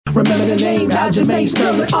Remember the name, Aljamain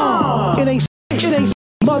Sterling. It ain't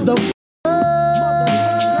motherfuckers.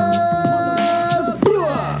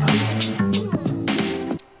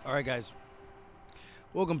 All right, guys.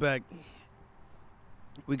 Welcome back.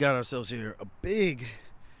 We got ourselves here a big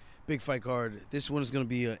fight card. This one is going to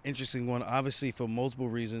be an interesting one, obviously, for multiple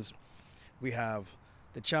reasons. We have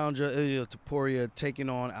the challenger, Ilia taking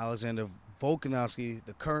on Alexander Volkanovski,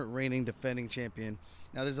 the current reigning defending champion.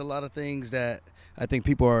 Now, there's a lot of things that I think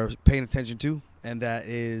people are paying attention to, and that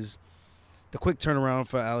is the quick turnaround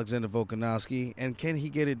for Alexander Volkanovski, and can he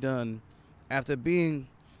get it done after being,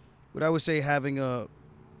 what I would say, having a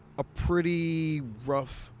pretty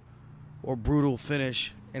rough or brutal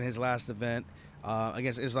finish in his last event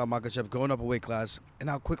against Islam Makhachev, going up a weight class, and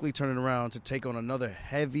now quickly turning around to take on another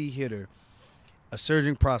heavy hitter, a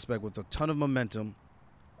surging prospect with a ton of momentum,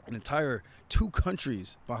 an entire two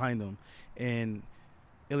countries behind him in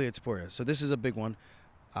Ilia. So this is a big one.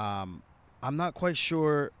 I'm not quite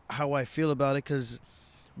sure how I feel about it because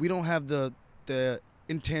we don't have the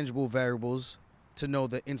intangible variables to know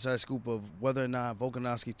the inside scoop of whether or not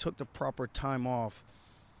Volkanovski took the proper time off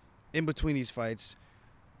in between these fights,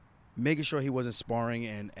 making sure he wasn't sparring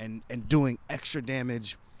and doing extra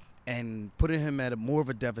damage and putting him at more of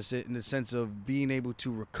a deficit in the sense of being able to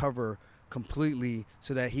recover completely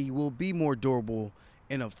so that he will be more durable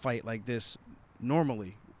in a fight like this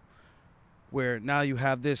normally, where now you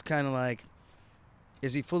have this kind of like,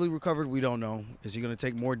 is he fully recovered? We don't know. Is he going to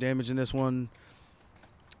take more damage in this one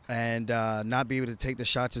and not be able to take the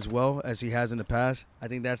shots as well as he has in the past? I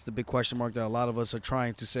think that's the big question mark that a lot of us are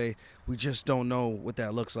trying to say. We just don't know what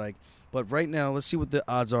that looks like. But right now, let's see what the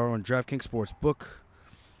odds are on DraftKings Sportsbook.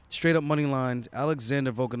 Straight up money lines,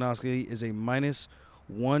 Alexander Volkanovski is a minus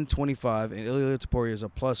 125 and Ilia Topuria is a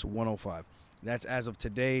plus 105. That's as of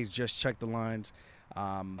today. Just check the lines.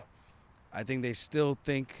 I think they still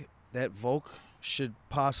think that Volk should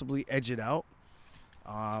possibly edge it out.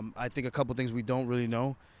 I think a couple things we don't really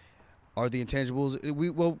know are the intangibles.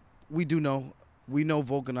 We do know. We know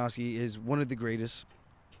Volkanovski is one of the greatest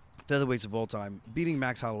featherweights of all time, beating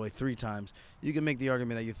Max Holloway 3 times. You can make the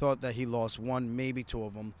argument that you thought that he lost one, maybe 2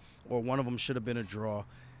 of them, or one of them should have been a draw.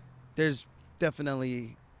 There's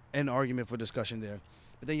definitely an argument for discussion there.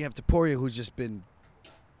 But then you have Topuria, who's just been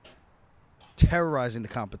terrorizing the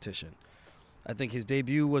competition. I think his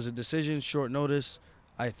debut was a decision, short notice.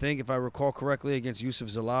 I think, if I recall correctly, against Yusuf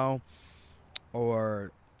Zalal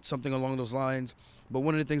or something along those lines. But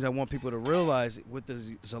one of the things I want people to realize with the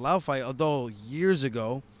Zalal fight, although years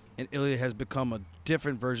ago, and Ilia has become a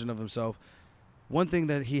different version of himself, one thing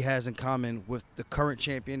that he has in common with the current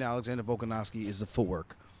champion, Alexander Volkanovski, is the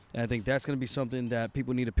footwork. And I think that's going to be something that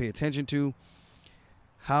people need to pay attention to.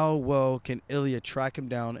 How well can Ilia track him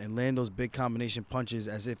down and land those big combination punches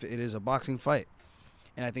as if it is a boxing fight?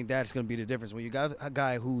 And I think that's going to be the difference. When you got a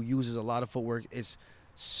guy who uses a lot of footwork, it's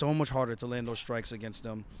so much harder to land those strikes against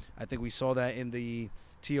him. I think we saw that in the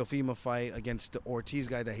Teofimo fight against the Ortiz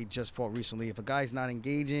guy that he just fought recently. If a guy's not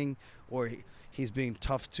engaging or he's being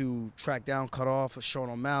tough to track down, cut off,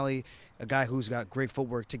 Sean O'Malley, a guy who's got great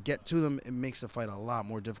footwork, to get to them, it makes the fight a lot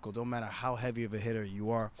more difficult. No matter how heavy of a hitter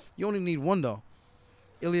you are. You only need one, though.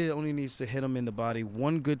 Ilia only needs to hit him in the body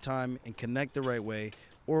one good time and connect the right way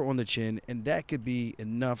or on the chin, and that could be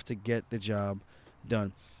enough to get the job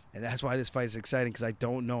done. And that's why this fight is exciting, because I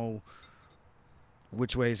don't know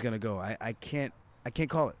which way it's going to go. I can't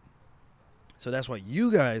call it. So that's why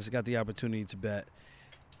you guys got the opportunity to bet.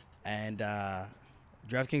 And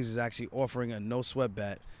DraftKings is actually offering a no-sweat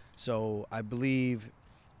bet. So I believe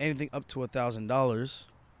anything up to $1,000,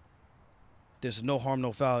 there's no harm,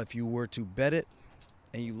 no foul. If you were to bet it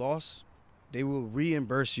and you lost, they will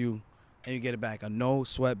reimburse you and you get it back. A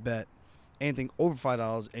no-sweat bet. Anything over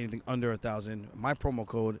 $5, anything under $1,000. My promo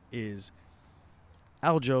code is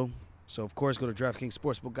Aljo. So, of course, go to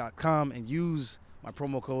DraftKingsSportsbook.com and use my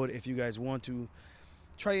promo code if you guys want to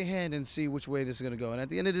try your hand and see which way this is going to go. And at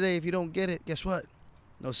the end of the day, if you don't get it, guess what?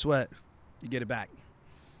 No sweat. You get it back.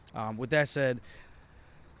 With that said,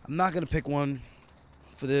 I'm not going to pick one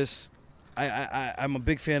for this. I'm a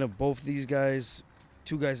big fan of both these guys.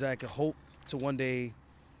 2 guys that I could hope to one day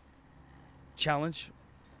challenge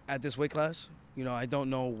at this weight class. You know, I don't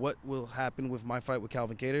know what will happen with my fight with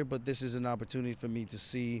Calvin Kattar, but this is an opportunity for me to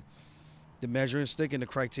see the measuring stick and the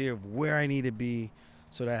criteria of where I need to be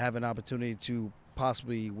so that I have an opportunity to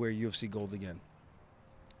possibly wear UFC gold again.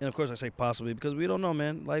 And, of course, I say possibly because we don't know,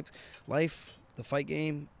 man. Life, the fight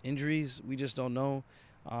game, injuries, we just don't know.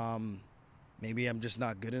 Maybe I'm just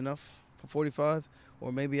not good enough for 45,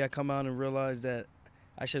 or maybe I come out and realize that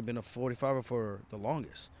I should have been a 45er for the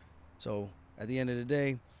longest. So, at the end of the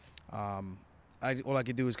day, all I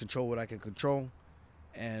can do is control what I can control,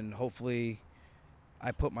 and hopefully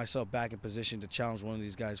I put myself back in position to challenge one of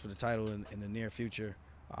these guys for the title in the near future.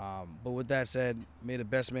 But with that said, may the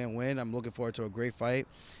best man win. I'm looking forward to a great fight.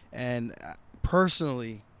 And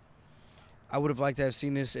personally, I would have liked to have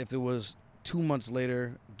seen this if it was 2 months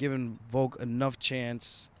later, given Volk enough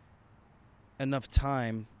chance, enough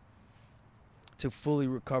time to fully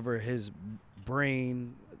recover his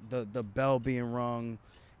brain, the bell being rung,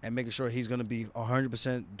 and making sure he's going to be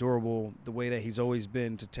 100% durable the way that he's always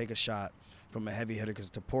been to take a shot from a heavy hitter, because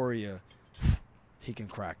Topuria, he can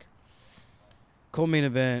crack. Co-main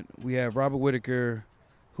event, we have Robert Whittaker,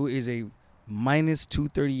 who is a minus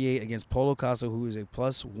 238 against Paulo Costa, who is a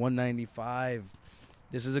plus 195.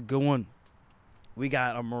 This is a good one. We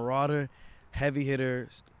got a marauder heavy hitter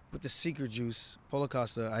with the secret juice. Paulo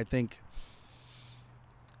Costa, I think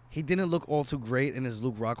he didn't look all too great in his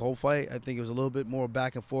Luke Rockhold fight. I think it was a little bit more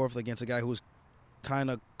back and forth against a guy who was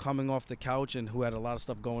kind of coming off the couch and who had a lot of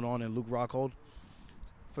stuff going on in Luke Rockhold.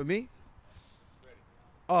 For me?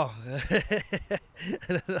 Oh.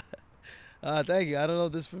 Thank you. I don't know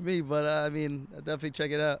if this is for me, but I mean, I'll definitely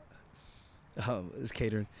check it out. It's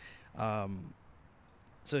catering.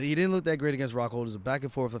 So he didn't look that great against Rockhold. It was a back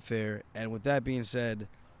and forth affair. And with that being said,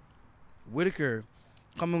 Whittaker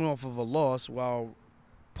coming off of a loss while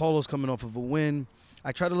Paulo's coming off of a win.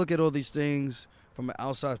 I try to look at all these things from an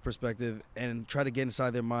outside perspective and try to get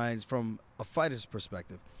inside their minds from a fighter's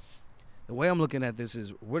perspective. The way I'm looking at this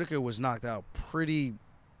is Whittaker was knocked out pretty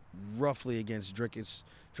roughly against Dricus.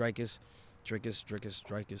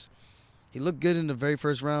 He looked good in the very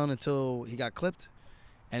first round until he got clipped.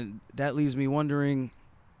 And that leaves me wondering,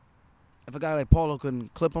 if a guy like Paulo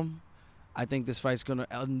couldn't clip him, I think this fight's going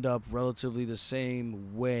to end up relatively the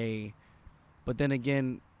same way. But then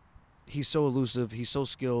again, he's so elusive, he's so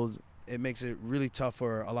skilled, it makes it really tough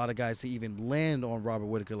for a lot of guys to even land on Robert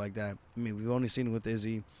Whittaker like that. I mean, we've only seen him with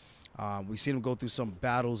Izzy. We've seen him go through some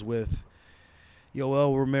battles with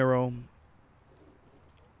Yoel Romero.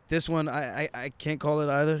 This one, I can't call it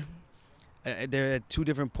either. They're at two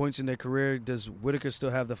different points in their career. Does Whittaker still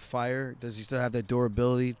have the fire? Does he still have that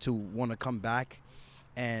durability to want to come back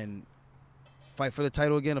and fight for the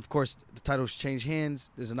title again? Of course, the title's changed hands.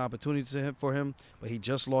 There's an opportunity for him, but he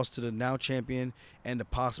just lost to the now champion and the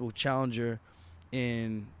possible challenger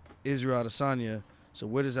in Israel Adesanya. So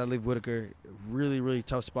where does that leave Whittaker? Really, really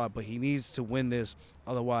tough spot, but he needs to win this.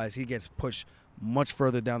 Otherwise, he gets pushed much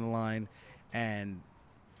further down the line. And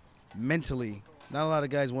mentally, not a lot of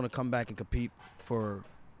guys want to come back and compete for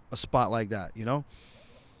a spot like that, you know?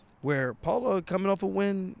 Where Paulo, coming off a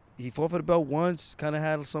win, he fought for the belt once, kind of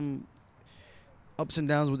had some ups and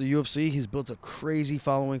downs with the UFC. He's built a crazy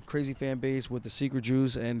following, crazy fan base with the secret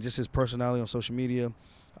juice and just his personality on social media.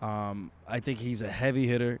 I think he's a heavy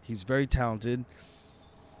hitter. He's very talented.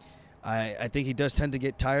 I think he does tend to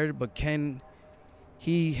get tired, but can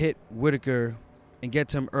he hit Whittaker and get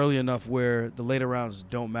to him early enough where the later rounds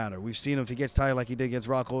don't matter? We've seen him, if he gets tired like he did against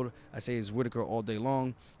Rockhold, I say it's Whittaker all day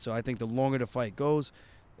long. So I think the longer the fight goes,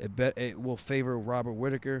 it will favor Robert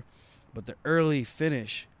Whittaker. But the early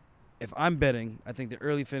finish, if I'm betting, I think the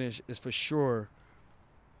early finish is for sure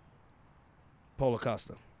Paulo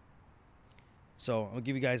Costa. So I'll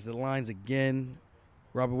give you guys the lines again.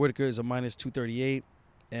 Robert Whittaker is a minus 238,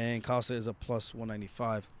 and Costa is a plus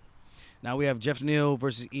 195. Now we have Jeff Neal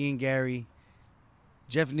versus Ian Gary.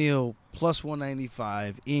 Jeff Neal plus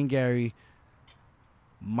 195. Ian Gary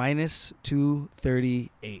minus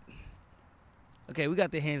 238. Okay, we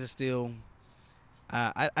got the hands of steel.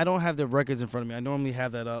 I don't have the records in front of me. I normally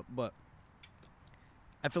have that up, but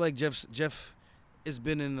I feel like Jeff has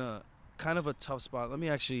been in a kind of a tough spot. Let me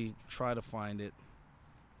actually try to find it.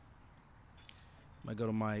 I go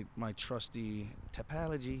to my trusty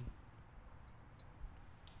Tapology.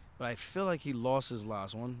 But I feel like he lost his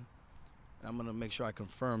last one. I'm going to make sure I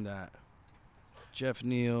confirm that. Jeff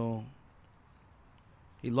Neal,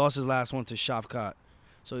 he lost his last one to Shavkat.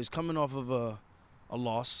 So he's coming off of a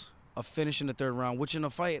loss, a finish in the third round, which in a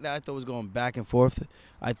fight that I thought was going back and forth.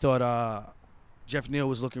 I thought Jeff Neal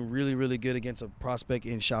was looking really, really good against a prospect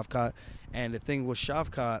in Shavkat. And the thing with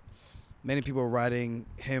Shavkat, many people were riding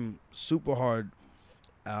him super hard.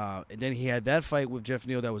 And then he had that fight with Jeff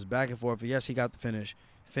Neal that was back and forth. Yes, he got the finish,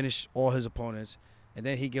 finished all his opponents. And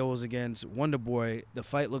then he goes against Wonder Boy. The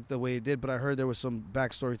fight looked the way it did, but I heard there was some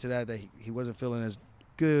backstory to that he wasn't feeling as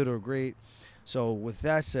good or great. So with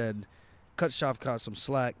that said, cut Shavkat some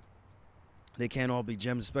slack. They can't all be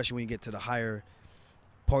gems, especially when you get to the higher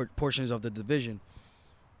portions of the division.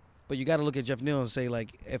 But you got to look at Jeff Neal and say,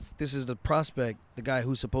 like, if this is the prospect, the guy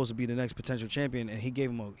who's supposed to be the next potential champion, and he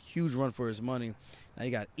gave him a huge run for his money. Now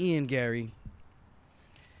you got Ian Gary,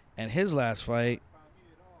 And his last fight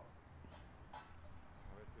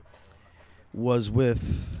was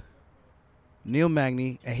with Neil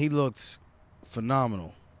Magny, and he looked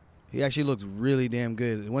phenomenal. He actually looked really damn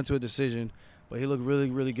good. It went to a decision, but he looked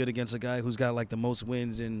really, really good against a guy who's got like the most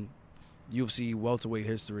wins in UFC welterweight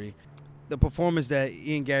history. The performance that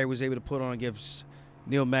Ian Gary was able to put on against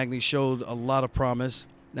Neil Magny showed a lot of promise.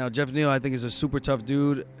 Now, Jeff Neal, I think, is a super tough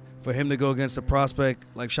dude. For him to go against a prospect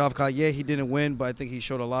like Shavkat, yeah, he didn't win, but I think he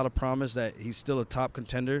showed a lot of promise that he's still a top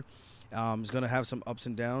contender. He's going to have some ups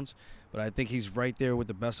and downs, but I think he's right there with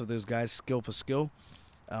the best of those guys, skill for skill.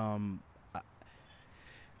 And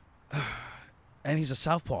he's a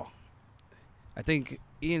southpaw. I think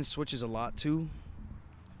Ian switches a lot too,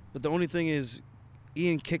 but the only thing is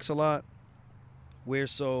Ian kicks a lot, where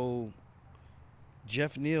so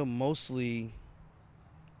Jeff Neal mostly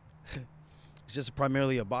is just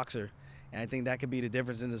primarily a boxer, and I think that could be the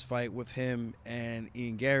difference in this fight with him and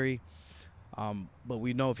Ian Gary. But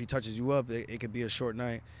we know if he touches you up, it could be a short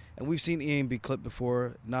night. And we've seen Ian be clipped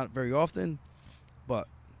before, not very often, but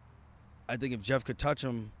I think if Jeff could touch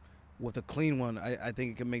him with a clean one, I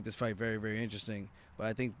think it could make this fight very, very interesting. But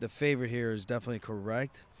I think the favorite here is definitely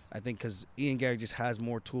correct. I think because Ian Gary just has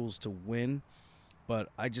more tools to win, but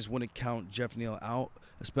I just wouldn't count Jeff Neal out,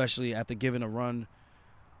 especially after giving a run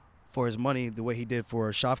for his money the way he did for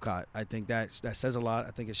Shavkat. I think that says a lot.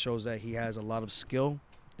 I think it shows that he has a lot of skill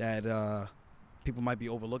that people might be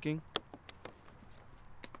overlooking.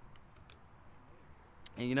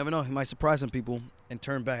 And you never know, he might surprise some people and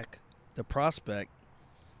turn back the prospect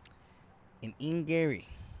in Ian Gary.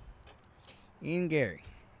 Ian Gary,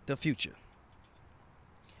 the future.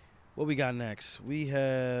 What we got next? We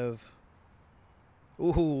have,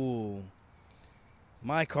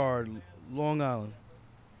 my card, Long Island.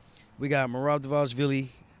 We got Merab Dvalishvili,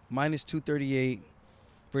 minus 238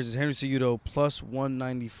 versus Henry Cejudo, plus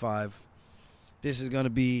 195. This is going to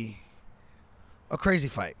be a crazy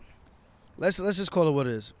fight. Let's just call it what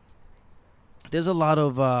it is. There's a lot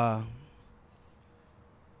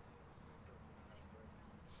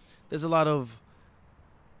of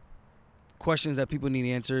questions that people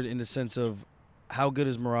need answered in the sense of how good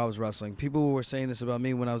is Merab's wrestling. People were saying this about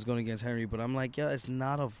me when I was going against Henry, but I'm like, yeah, it's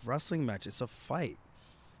not a wrestling match. It's a fight.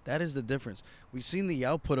 That is the difference. We've seen the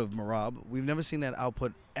output of Merab. We've never seen that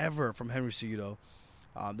output ever from Henry Cejudo.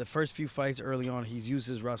 The first few fights early on, he's used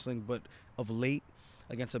his wrestling, but of late,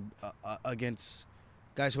 against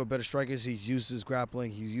guys who are better strikers, he's used his grappling.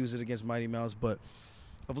 He's used it against Mighty Mouse, but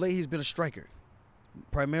of late, he's been a striker,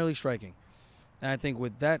 primarily striking. And I think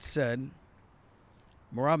with that said,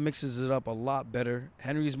 Merab mixes it up a lot better.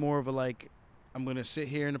 Henry's more of a I'm going to sit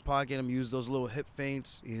here in the pocket. I'm going to use those little hip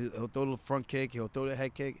feints. He'll throw the front kick. He'll throw the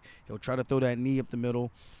head kick. He'll try to throw that knee up the middle.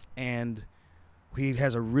 And he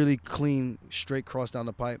has a really clean, straight cross down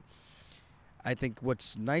the pipe. I think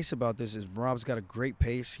what's nice about this is Merab's got a great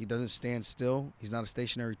pace. He doesn't stand still. He's not a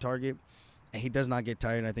stationary target. And he does not get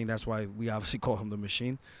tired. And I think that's why we obviously call him the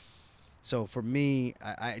machine. So for me,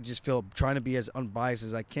 I just feel trying to be as unbiased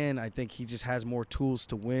as I can. I think he just has more tools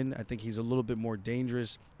to win. I think he's a little bit more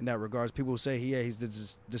dangerous in that regards. People will say, yeah, he's the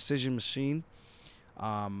decision machine.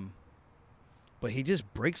 But he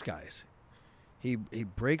just breaks guys. He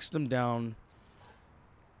breaks them down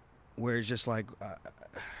where it's just like,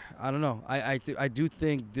 I don't know. I do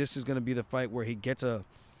think this is going to be the fight where he gets a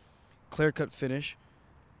clear-cut finish.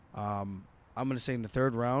 I'm going to say in the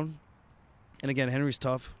third round. And again, Henry's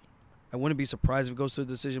tough. I wouldn't be surprised if it goes to a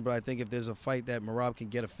decision, but I think if there's a fight that Merab can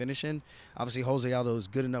get a finish in, obviously Jose Aldo is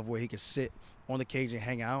good enough where he can sit on the cage and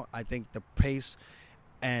hang out. I think the pace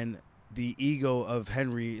and the ego of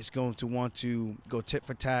Henry is going to want to go tit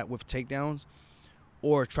for tat with takedowns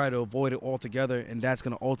or try to avoid it altogether, and that's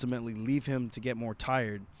going to ultimately leave him to get more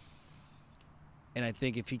tired. And I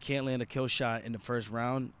think if he can't land a kill shot in the first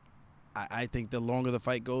round, I think the longer the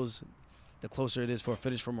fight goes, the closer it is for a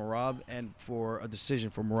finish for Merab and for a decision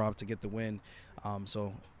for Merab to get the win.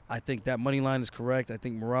 So I think that money line is correct. I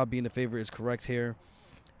think Merab being the favorite is correct here.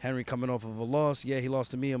 Henry coming off of a loss. Yeah, he lost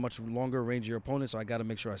to me, a much longer, rangier opponent, so I got to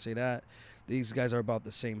make sure I say that. These guys are about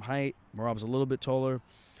the same height. Merab's a little bit taller,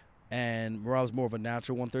 and Merab's more of a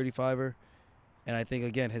natural 135er. And I think,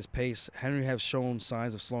 again, his pace, Henry has shown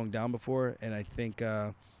signs of slowing down before, and I think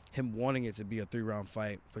him wanting it to be a 3-round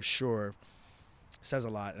fight for sure says a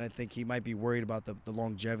lot. And I think he might be worried about the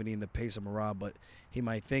longevity and the pace of Merab, but he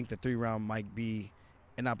might think the 3-round might be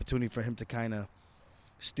an opportunity for him to kind of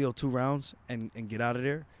steal 2 rounds and get out of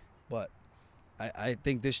there. But I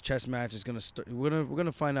think this chess match is going to start. We're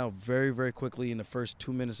gonna find out very, very quickly in the first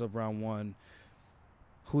 2 minutes of round 1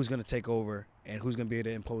 who's going to take over and who's going to be able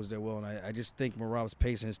to impose their will. And I just think Merab's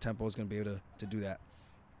pace and his tempo is going to be able to do that.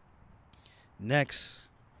 Next,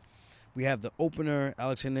 we have the opener,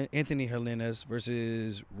 Anthony Hernandez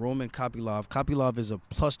versus Roman Kopylov. Kopylov is a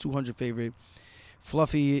plus 200 favorite.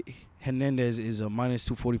 Fluffy Hernandez is a minus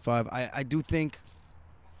 245. I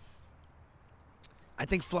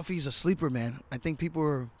think Fluffy's a sleeper, man. I think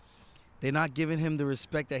they're not giving him the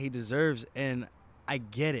respect that he deserves, and I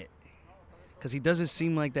get it. Because he doesn't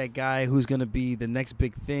seem like that guy who's going to be the next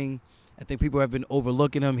big thing. I think people have been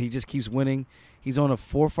overlooking him. He just keeps winning. He's on a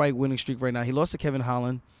 4-fight winning streak right now. He lost to Kevin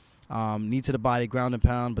Holland, knee to the body, ground and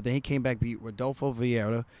pound, but then he came back, beat Rodolfo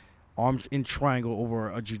Vieira, armed in triangle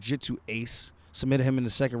over a jiu-jitsu ace, submitted him in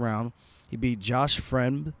the second round. He beat Josh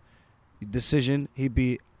Fremd, decision. He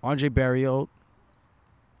beat Andre Barrios,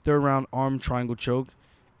 third round arm triangle choke,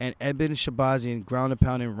 and Eben Shabazian ground and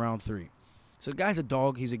pound in round 3. So the guy's a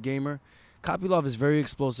dog. He's a gamer. Kopylov is very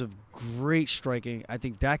explosive, great striking. I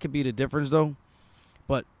think that could be the difference, though.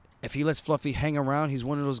 But if he lets Fluffy hang around, he's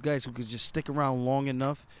one of those guys who could just stick around long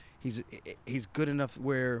enough. He's good enough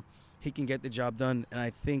where he can get the job done, and I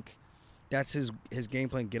think that's his game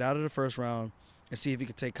plan. Get out of the first round and see if he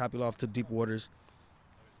can take Kopylov to deep waters.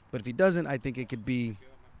 But if he doesn't, I think it could be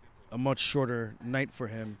a much shorter night for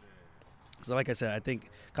him. So like I said, I think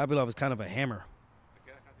Kopylov is kind of a hammer.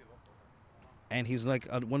 And he's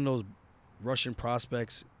like one of those Russian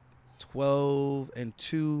prospects,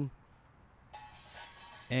 12-2.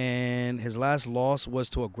 And his last loss was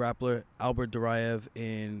to a grappler, Albert Duraev,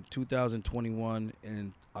 in 2021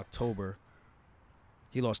 in October.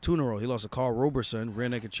 He lost 2 in a row. He lost to Carl Roberson, rear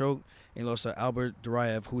naked choke, and he lost to Albert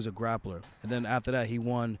Duraev, who's a grappler. And then after that, he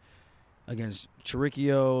won against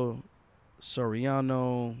Chiricchio,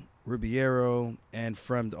 Soriano, Ribeiro, and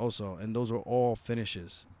Fremd also. And those were all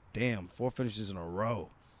finishes. Damn, 4 finishes in a row.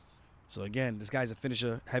 So, again, this guy's a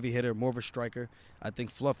finisher, heavy hitter, more of a striker. I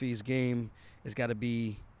think Fluffy's game has got to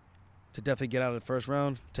be to definitely get out of the first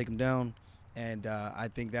round, take him down, and I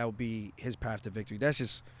think that will be his path to victory. That's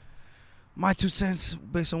just my 2 cents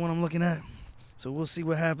based on what I'm looking at. So we'll see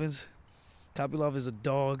what happens. Kopylov is a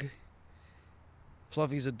dog.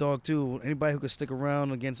 Fluffy's a dog, too. Anybody who could stick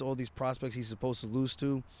around against all these prospects he's supposed to lose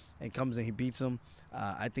to and comes and he beats them,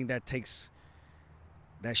 I think that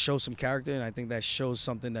shows some character, and I think that shows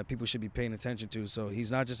something that people should be paying attention to. So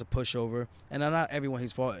he's not just a pushover, and not everyone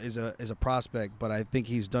he's fought is a prospect, but I think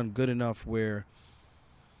he's done good enough where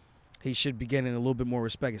he should be getting a little bit more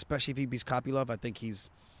respect, especially if he beats Kopylov. I think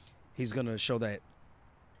he's going to show that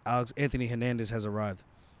Anthony Hernandez has arrived.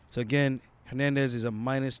 So again, Hernandez is a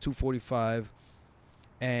minus 245,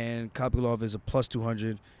 and Kopylov is a plus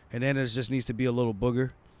 200. Hernandez just needs to be a little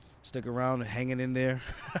booger. Stick around, hanging in there,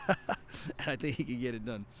 and I think he can get it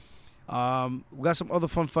done. We got some other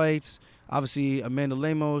fun fights. Obviously, Amanda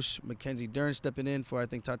Lemos, Mackenzie Dern stepping in for, I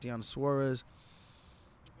think, Tatiana Suarez.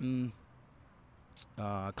 Carlos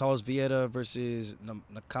Vieta versus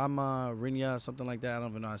Nakama Rinya, something like that. I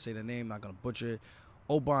don't even know how to say the name. Not going to butcher it.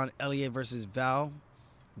 Oban Elliott versus Val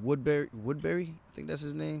Woodbury, I think that's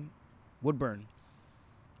his name. Woodburn.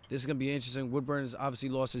 This is going to be interesting. Woodburn has obviously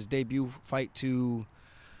lost his debut fight to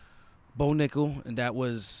Bo Nickel, and that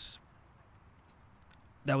was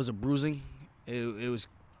a bruising. It was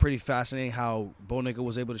pretty fascinating how Bo Nickel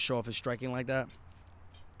was able to show off his striking like that.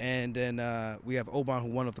 And then we have Oban, who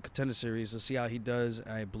won off the Contender Series. Let's see how he does.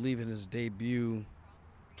 I believe in his debut.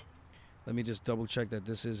 Let me just double check that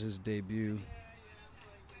this is his debut.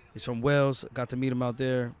 He's from Wales. Got to meet him out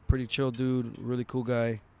there. Pretty chill dude. Really cool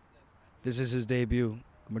guy. This is his debut.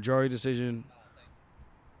 Majority decision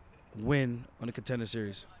win on the Contender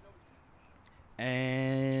Series.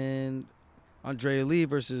 And Andrea Lee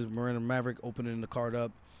versus Miranda Maverick opening the card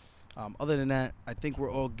up. Other than that, I think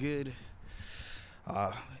we're all good.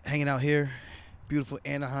 Hanging out here. Beautiful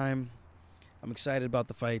Anaheim. I'm excited about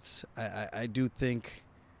the fights. I do think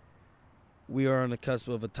we are on the cusp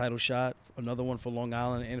of a title shot. Another one for Long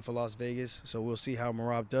Island and for Las Vegas. So we'll see how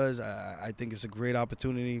Merab does. I think it's a great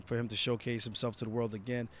opportunity for him to showcase himself to the world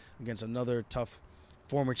again against another tough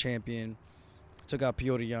former champion. Took out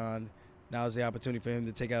Piotr Jan. Now is the opportunity for him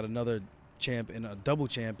to take out another champ and a double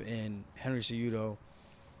champ in Henry Cejudo.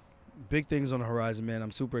 Big things on the horizon, man.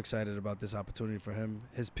 I'm super excited about this opportunity for him,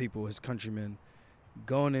 his people, his countrymen,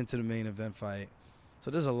 going into the main event fight. So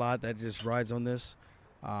there's a lot that just rides on this.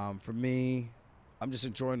 For me, I'm just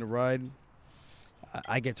enjoying the ride.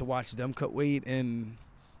 I get to watch them cut weight and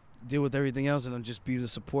deal with everything else, and I'm just be the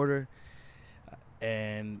supporter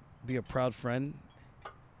and be a proud friend.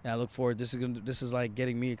 And I look forward. This is like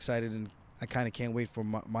getting me excited, and I kind of can't wait for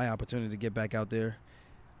my opportunity to get back out there.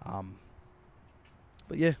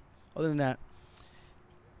 But yeah, other than that,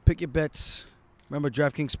 pick your bets. Remember,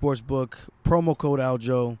 DraftKings Sportsbook, promo code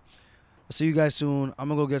Aljo. I'll see you guys soon. I'm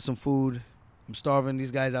going to go get some food, I'm starving.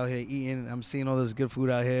 These guys out here eating. I'm seeing all this good food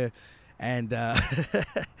out here. And I'm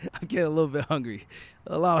getting a little bit hungry.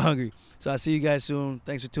 A lot hungry. So I'll see you guys soon.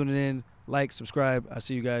 Thanks for tuning in. Like, subscribe. I'll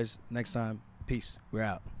see you guys next time. Peace. We're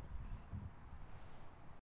out.